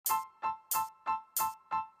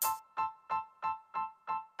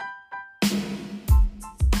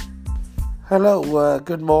Hello,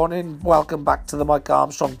 good morning. Welcome back to the Mike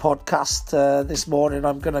Armstrong podcast. This morning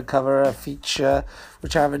I'm going to cover a feature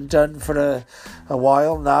which I haven't done for a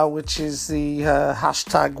while now, which is the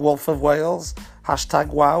hashtag Wolf of Wales, hashtag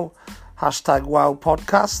wow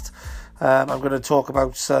podcast. I'm going to talk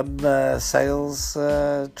about some sales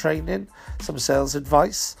training, some sales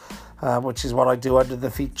advice, which is what I do under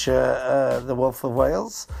the feature the Wolf of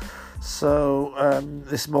Wales. So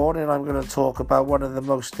this morning I'm going to talk about one of the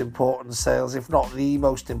most important sales, if not the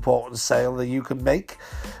most important sale that you can make,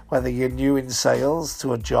 whether you're new in sales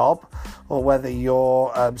to a job or whether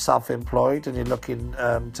you're self-employed and you're looking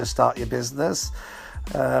to start your business.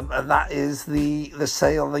 And that is the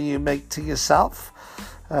sale that you make to yourself.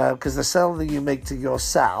 Because the sale that you make to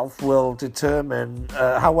yourself will determine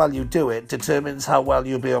how well you do it, determines how well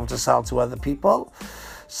you'll be able to sell to other people.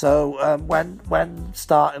 So when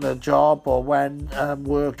starting a job or when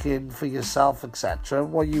working for yourself, etc.,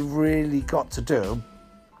 what you've really got to do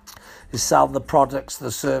is sell the products, the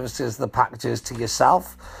services, the packages to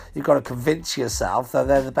yourself. You've got to convince yourself that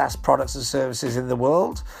they're the best products and services in the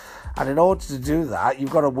world. And in order to do that,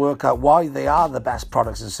 you've got to work out why they are the best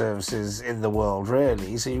products and services in the world,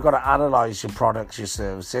 really. So you've got to analyse your products, your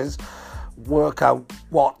services, work out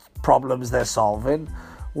what problems they're solving,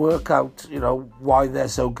 work out, why they're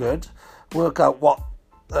so good, work out what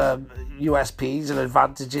USPs and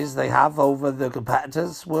advantages they have over the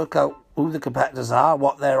competitors, work out who the competitors are,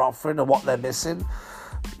 what they're offering and what they're missing.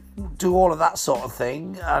 Do all of that sort of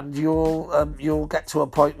thing, and you'll get to a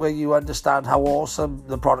point where you understand how awesome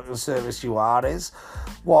the product and service you are is,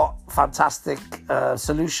 what fantastic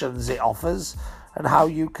solutions it offers, and how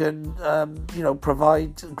you can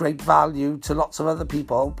provide great value to lots of other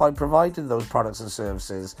people by providing those products and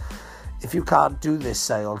services. If you can't do this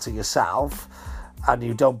sale to yourself and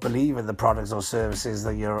you don't believe in the products or services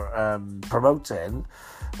that you're promoting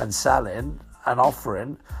and selling and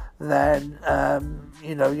offering, then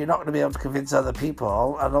you're not going to be able to convince other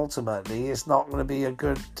people, and ultimately it's not going to be a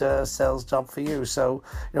good sales job for you. So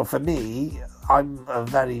for me, I'm a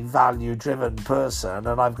very value driven person,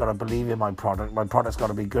 and I've got to believe in my product. My product's got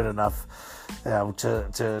to be good enough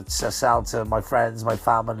to sell to my friends, my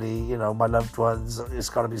family, my loved ones. It's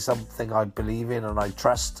got to be something I believe in and I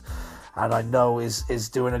trust and I know is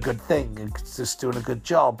doing a good thing and just doing a good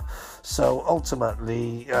job. So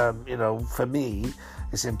ultimately, for me,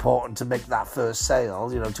 it's important to make that first sale,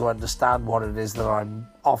 to understand what it is that I'm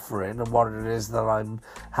offering and what it is that I'm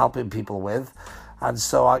helping people with. And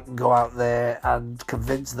so I can go out there and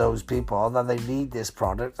convince those people that they need this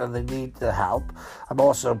product and they need the help. I'm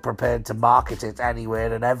also prepared to market it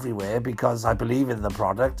anywhere and everywhere because I believe in the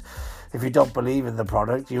product. If you don't believe in the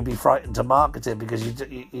product, you'll be frightened to market it because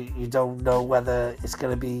you don't know whether it's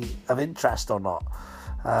going to be of interest or not.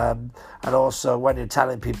 And also when you're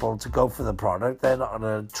telling people to go for the product, they're not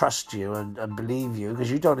going to trust you and believe you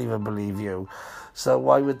because you don't even believe you. So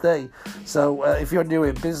why would they? So if you're new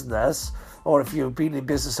in business, or if you've been in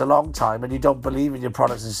business a long time and you don't believe in your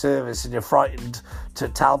products and service and you're frightened to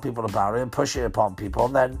tell people about it and push it upon people,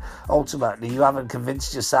 then ultimately you haven't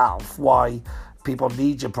convinced yourself why people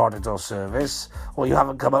need your product or service, or you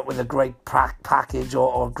haven't come up with a great package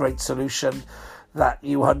or a great solution that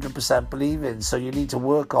you 100% believe in. So you need to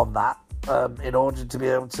work on that in order to be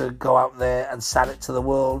able to go out there and sell it to the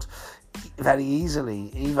world very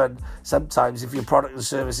easily. Even sometimes if your product and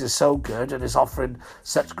service is so good and it's offering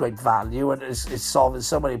such great value and it's solving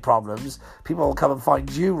so many problems, people will come and find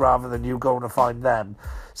you rather than you going to find them.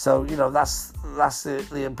 So that's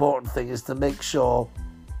the important thing, is to make sure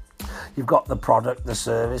you've got the product, the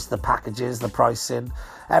service, the packages, the pricing,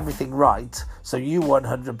 everything right, so you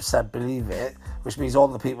 100% believe it, which means all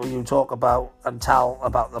the people you talk about and tell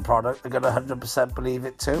about the product are going to 100% believe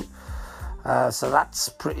it too. So that's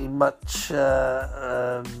pretty much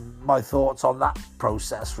my thoughts on that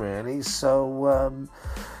process, really. So,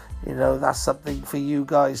 that's something for you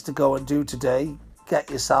guys to go and do today. Get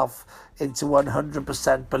yourself into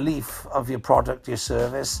 100% belief of your product, your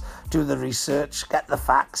service. Do the research, get the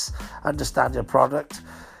facts, understand your product.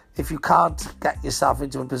 If you can't get yourself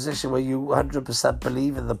into a position where you 100%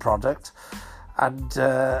 believe in the product, and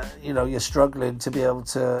you're struggling to be able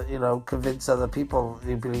to convince other people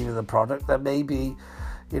you believe in the product, then maybe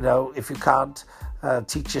if you can't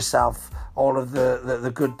teach yourself all of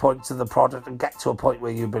the good points of the product and get to a point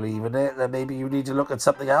where you believe in it, then maybe you need to look at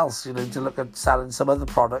something else. You need to look at selling some other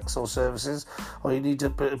products or services, or you need to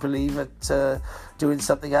believe at doing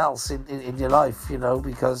something else in your life,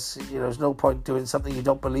 because there's no point doing something you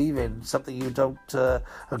don't believe in, something you don't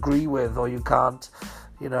agree with, or you can't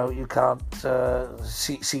you can't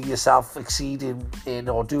see yourself exceeding in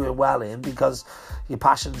or doing well in, because your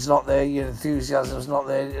passion's not there, your enthusiasm's not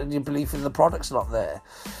there, and your belief in the product's not there.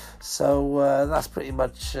 So that's pretty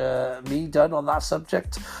much me done on that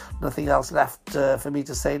subject. Nothing else left for me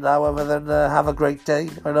to say now other than have a great day.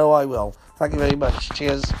 I know I will. Thank you very much.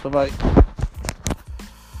 Cheers. Bye-bye.